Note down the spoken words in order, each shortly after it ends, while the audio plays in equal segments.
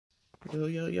Yo,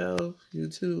 yo, yo,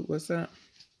 YouTube, what's up?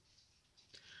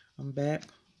 I'm back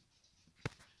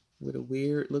with a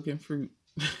weird looking fruit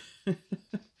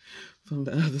from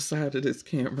the other side of this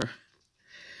camera.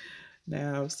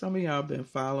 Now, some of y'all been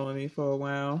following me for a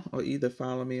while, or either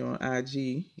follow me on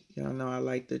IG. Y'all know I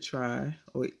like to try,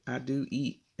 or I do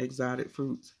eat exotic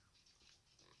fruits.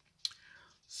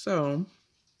 So,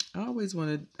 I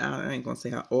ain't gonna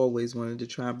say I always wanted to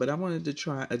try, but I wanted to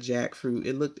try a jackfruit.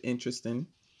 It looked interesting.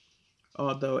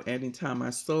 Although anytime I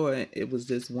saw it, it was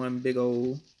just one big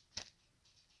old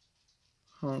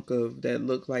hunk of that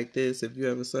looked like this. If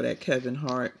you ever saw that Kevin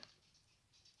Hart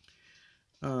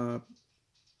uh,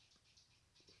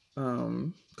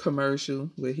 commercial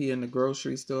where he in the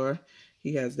grocery store,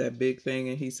 he has that big thing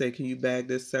and he said, "Can you bag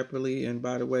this separately? And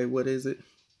by the way, what is it?"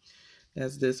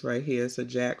 That's this right here. It's a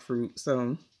jackfruit.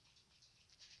 So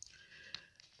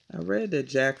I read that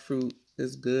jackfruit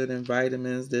is good in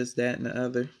vitamins, this, that, and the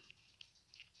other.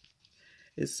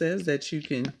 It says that you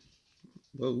can,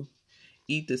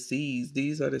 eat the seeds.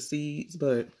 These are the seeds,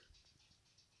 but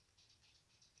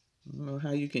I don't know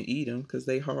how you can eat them because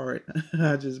they hard.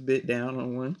 I just bit down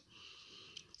on one.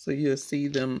 So you'll see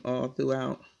them all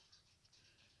throughout,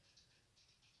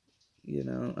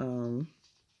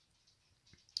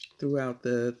 throughout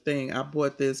the thing. I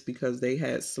bought this because they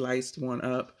had sliced one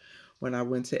up when I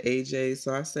went to AJ.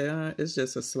 So I said, it's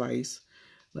just a slice.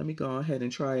 Let me go ahead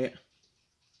and try it.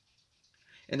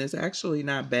 And it's actually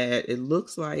not bad. It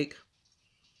looks like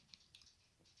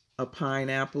a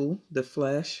pineapple, the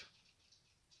flesh,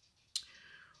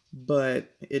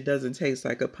 but it doesn't taste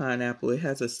like a pineapple. It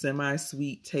has a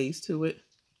semi-sweet taste to it.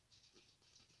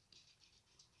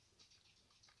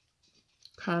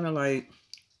 Kind of like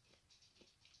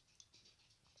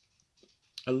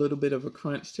a little bit of a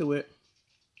crunch to it.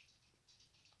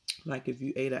 Like if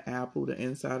you ate an apple, the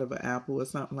inside of an apple or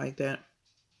something like that.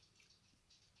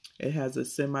 It has a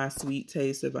semi-sweet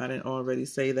taste, if I didn't already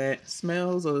say that.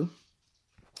 Smells a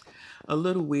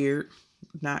little weird.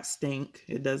 Not stink.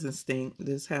 It doesn't stink.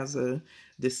 This has a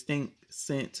distinct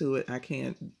scent to it. I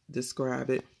can't describe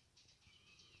it.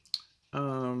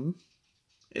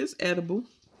 It's edible.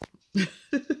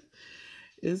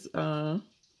 It's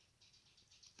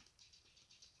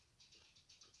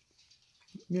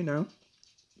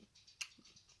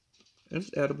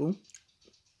it's edible.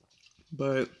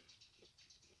 But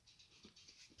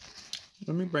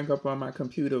let me bring up on my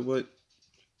computer what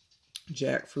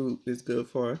jackfruit is good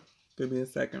for. Give me a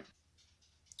second.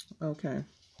 Okay.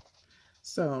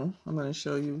 So I'm going to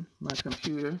show you my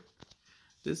computer.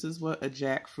 This is what a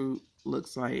jackfruit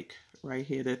looks like right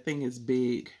here. That thing is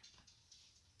big.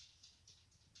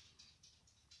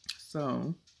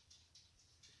 So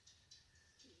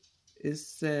it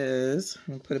says,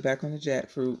 I'm going to put it back on the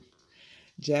jackfruit.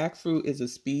 Jackfruit is a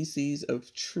species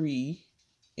of tree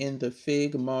in the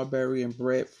fig, mulberry, and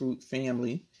breadfruit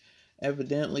family.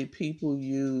 Evidently, people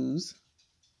use,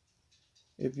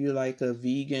 if you're like a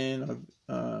vegan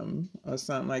or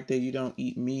something like that, you don't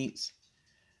eat meats.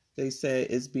 They say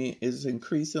it's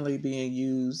increasingly being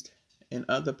used in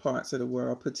other parts of the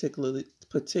world,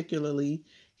 particularly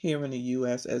here in the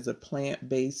U.S. as a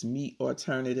plant-based meat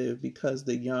alternative because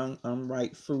the young,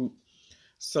 unripe fruit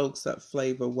soaks up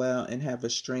flavor well and have a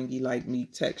stringy like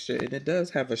meat texture. And it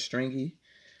does have a stringy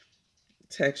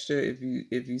texture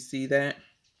if you see that.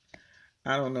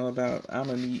 I don't know about, I'm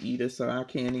a meat eater, so I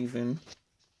can't even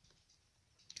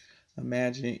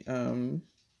imagine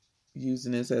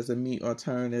using this as a meat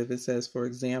alternative. It says, for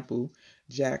example,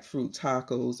 jackfruit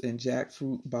tacos and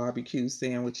jackfruit barbecue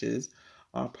sandwiches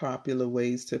are popular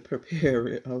ways to prepare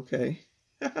it. Okay.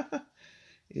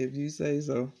 If you say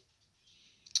so.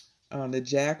 The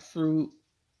jackfruit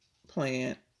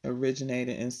plant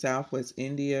originated in Southwest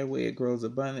India, where it grows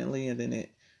abundantly, and then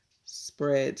it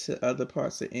spread to other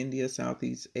parts of India,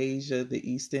 Southeast Asia,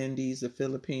 the East Indies, the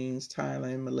Philippines,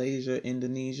 Thailand, Malaysia,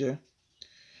 Indonesia,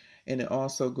 and it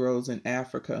also grows in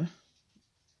Africa.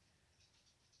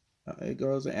 It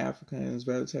grows in Africa and is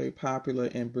relatively popular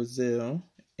in Brazil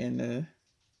and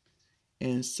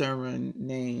in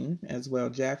Suriname as well.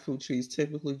 Jackfruit trees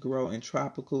typically grow in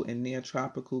tropical and near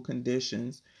tropical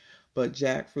conditions, but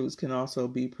jackfruits can also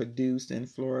be produced in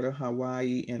Florida,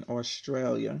 Hawaii, and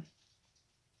Australia.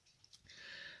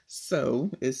 So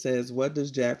it says, what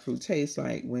does jackfruit taste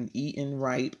like when eaten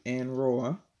ripe and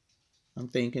raw? I'm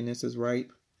thinking this is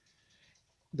ripe.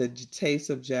 The taste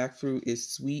of jackfruit is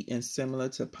sweet and similar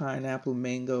to pineapple,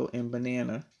 mango, and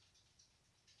banana.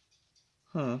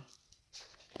 Huh.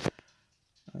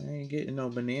 I ain't getting no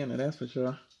banana, that's for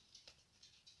sure.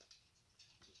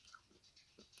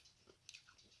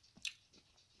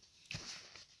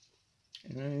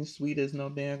 It ain't sweet as no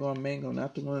dang mango,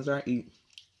 not the ones I eat.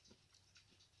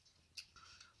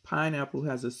 Pineapple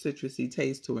has a citrusy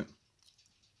taste to it.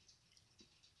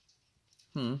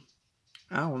 I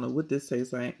don't know what this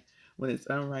tastes like. When it's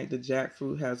unripe, the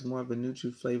jackfruit has more of a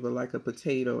neutral flavor like a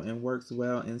potato and works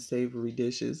well in savory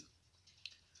dishes.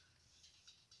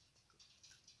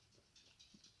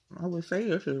 I would say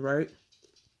this is right,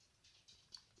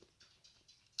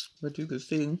 but you can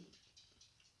see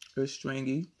it's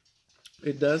stringy.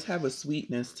 It does have a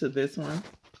sweetness to this one.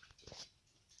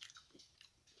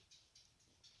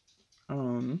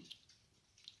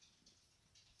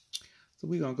 So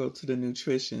we're going to go to the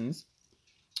nutritions.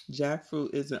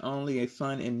 Jackfruit isn't only a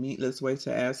fun and meatless way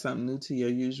to add something new to your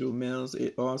usual meals,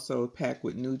 it also packed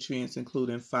with nutrients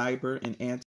including fiber and